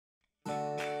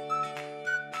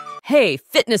Hey,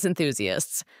 fitness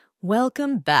enthusiasts!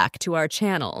 Welcome back to our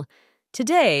channel.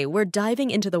 Today, we're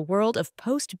diving into the world of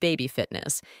post-baby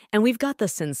fitness, and we've got the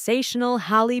sensational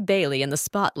Halle Bailey in the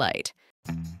spotlight.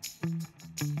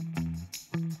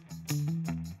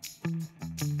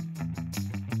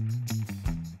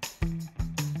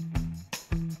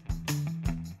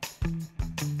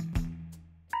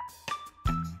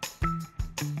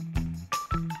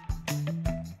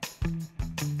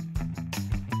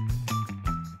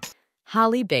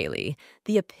 Halle Bailey,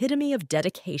 the epitome of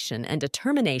dedication and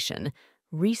determination,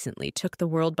 recently took the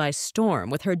world by storm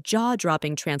with her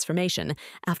jaw-dropping transformation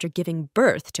after giving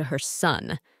birth to her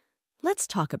son. Let's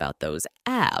talk about those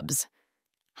abs.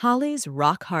 Halle's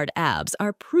rock-hard abs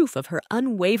are proof of her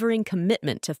unwavering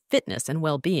commitment to fitness and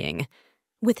well-being.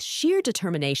 With sheer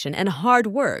determination and hard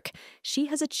work, she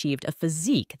has achieved a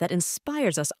physique that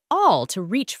inspires us all to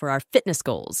reach for our fitness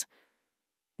goals.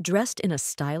 Dressed in a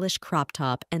stylish crop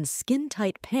top and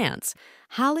skin-tight pants,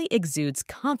 Halle exudes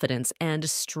confidence and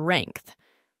strength.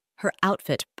 Her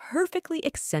outfit perfectly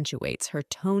accentuates her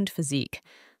toned physique,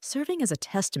 serving as a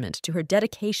testament to her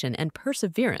dedication and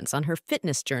perseverance on her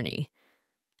fitness journey.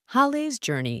 Halle's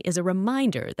journey is a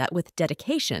reminder that with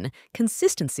dedication,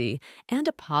 consistency, and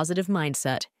a positive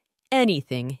mindset,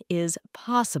 anything is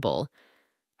possible.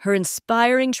 Her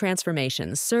inspiring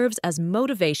transformation serves as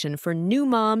motivation for new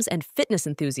moms and fitness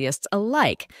enthusiasts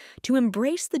alike to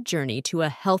embrace the journey to a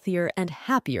healthier and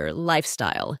happier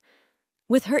lifestyle.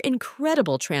 With her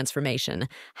incredible transformation,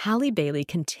 Halle Bailey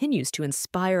continues to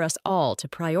inspire us all to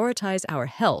prioritize our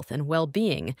health and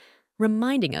well-being,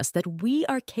 reminding us that we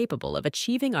are capable of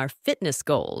achieving our fitness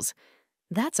goals.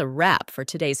 That's a wrap for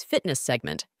today's fitness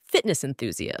segment, Fitness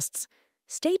Enthusiasts.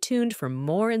 Stay tuned for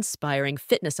more inspiring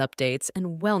fitness updates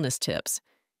and wellness tips.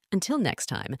 Until next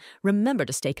time, remember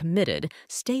to stay committed,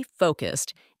 stay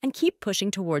focused, and keep pushing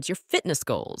towards your fitness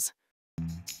goals.